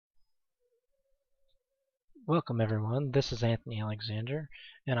Welcome everyone, this is Anthony Alexander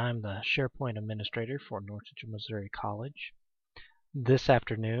and I'm the SharePoint Administrator for North Central Missouri College. This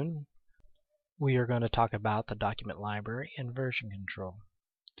afternoon we are going to talk about the document library and version control.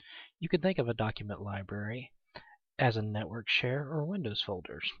 You can think of a document library as a network share or Windows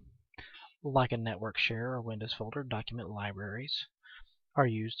folders. Like a network share or Windows folder, document libraries are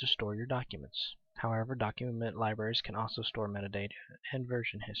used to store your documents. However, document libraries can also store metadata and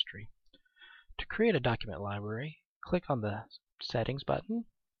version history. To create a document library, click on the Settings button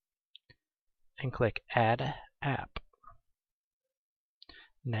and click Add App.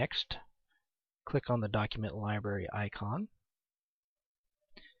 Next, click on the document library icon.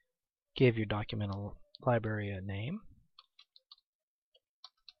 Give your document library a name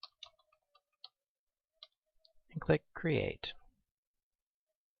and click Create.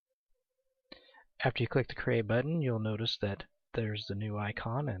 After you click the Create button, you'll notice that there's the new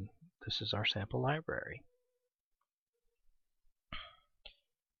icon and this is our sample library.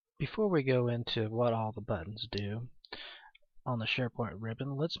 Before we go into what all the buttons do on the SharePoint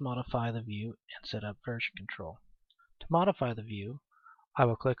ribbon, let's modify the view and set up version control. To modify the view, I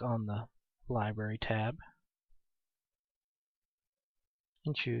will click on the Library tab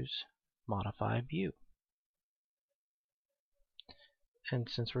and choose Modify View. And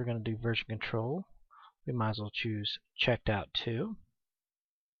since we're going to do version control, we might as well choose Checked Out To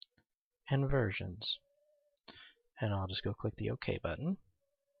and Versions. And I'll just go click the OK button.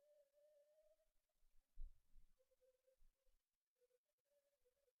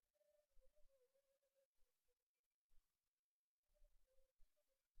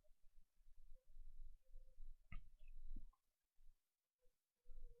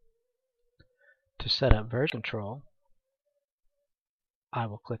 To set up version control, I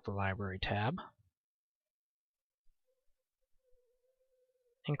will click the Library tab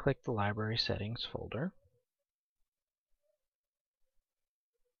and click the Library Settings folder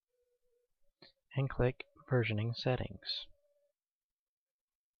and click Versioning Settings.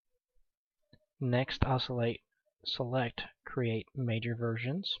 Next, I'll select Create Major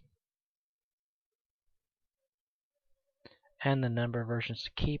Versions and the number of versions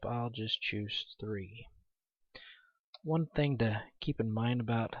to keep, I'll just choose 3. One thing to keep in mind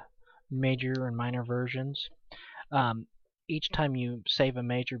about major and minor versions, each time you save a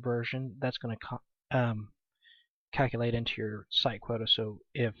major version, that's going to calculate into your site quota. So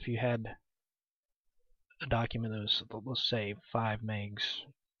if you had a document that was, let's say, 5 megs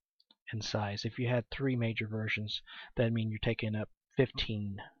in size, if you had 3 major versions, that means you're taking up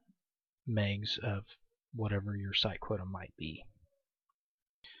 15 megs of whatever your site quota might be.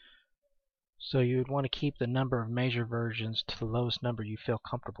 So you would want to keep the number of major versions to the lowest number you feel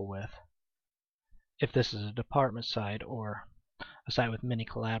comfortable with. If this is a department site or a site with many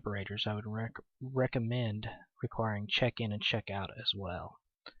collaborators, I would recommend requiring check-in and check-out as well.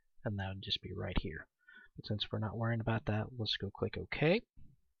 And that would just be right here. But since we're not worrying about that, let's go click OK.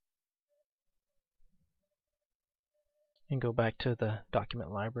 And go back to the document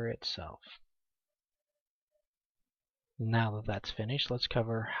library itself. Now that that's finished, let's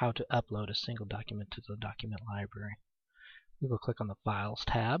cover how to upload a single document to the document library. We will click on the Files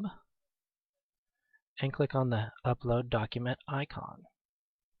tab and click on the Upload Document icon.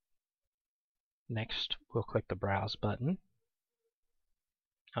 Next, we'll click the Browse button.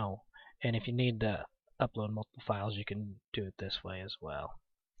 Oh, and if you need to upload multiple files, you can do it this way as well.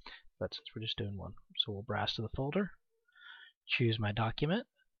 But since we're just doing one, so we'll browse to the folder, choose my document,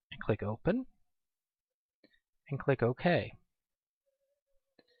 and click Open, and click OK.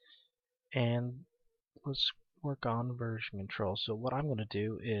 And let's work on version control. So what I'm going to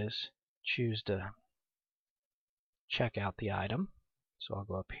do is choose to check out the item. So I'll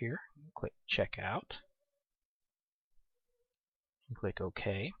go up here, click Check Out, and click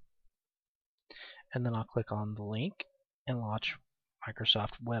OK. And then I'll click on the link and launch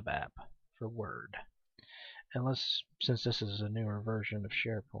Microsoft Web App for Word. And since this is a newer version of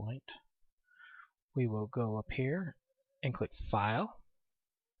SharePoint, we will go up here and click File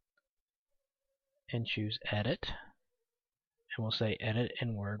and choose Edit, and we'll say Edit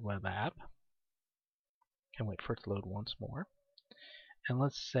in Word Web App and wait for it to load once more. And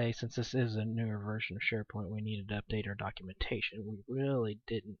let's say, since this is a newer version of SharePoint, we needed to update our documentation. We really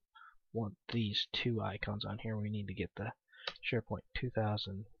didn't want these 2 icons on here. We need to get the SharePoint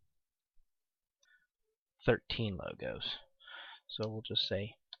 2013 logos. So we'll just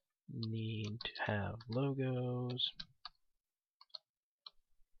say need to have logos,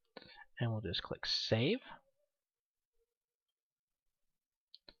 and we'll just click Save,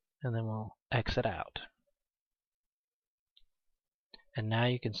 and then we'll exit out. And now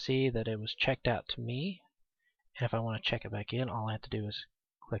you can see that it was checked out to me And if I want to check it back in, all I have to do is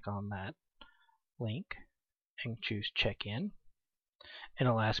click on that link and choose check in, and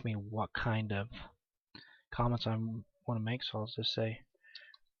it'll ask me what kind of comments I want to make. So I'll just say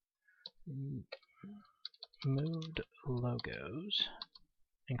moved logos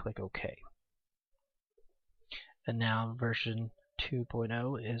and click OK. And now version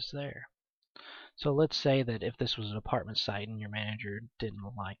 2.0 is there. So let's say that if this was an apartment site and your manager didn't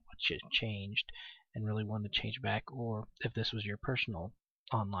like what you changed and really wanted to change back, or if this was your personal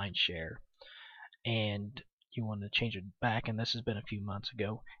online share and you wanted to change it back, and this has been a few months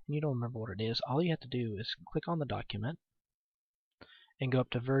ago and you don't remember what it is, all you have to do is click on the document and go up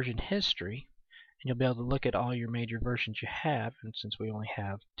to version history, and you'll be able to look at all your major versions you have. And since we only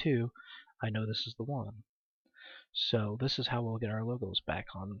have 2, I know this is the one. So this is how we'll get our logos back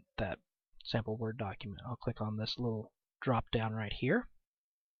on that sample Word document. I'll click on this little drop down right here,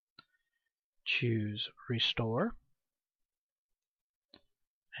 choose restore,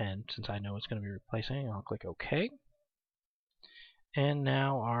 and since I know it's going to be replacing, I'll click OK. And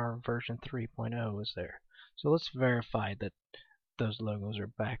now our version 3.0 is there. So let's verify that those logos are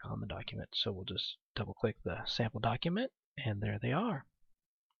back on the document. So we'll just double click the sample document, and there they are.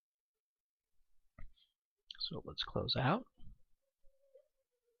 So let's close out.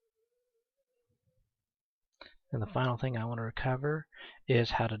 And the final thing I want to cover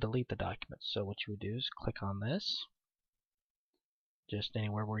is how to delete the document. So what you would do is click on this, just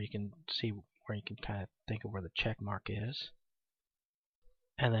anywhere where you can see, where you can kind of think of where the check mark is,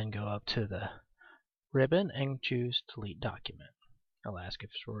 and then go up to the ribbon and choose delete document. It'll ask if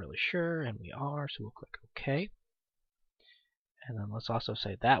we're really sure, and we are, so we'll click OK. And then let's also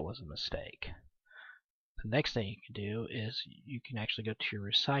say that was a mistake. The next thing you can do is you can actually go to your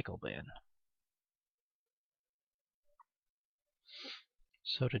recycle bin.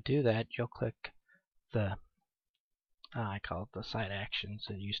 So to do that, you'll click the I call it the site actions.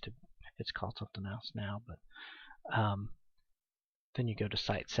 It's called something else now, but then you go to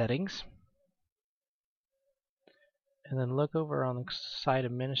site settings, and then look over on the site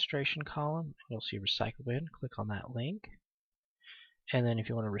administration column, and you'll see recycle bin. Click on that link, and then if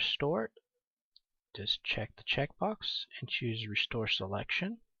you want to restore it, just check the checkbox and choose restore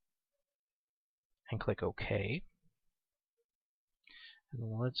selection and click OK.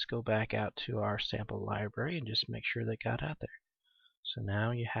 And let's go back out to our sample library and just make sure they got out there. So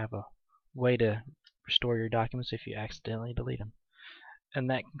now you have a way to restore your documents if you accidentally delete them. And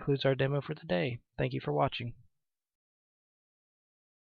that concludes our demo for today. Thank you for watching.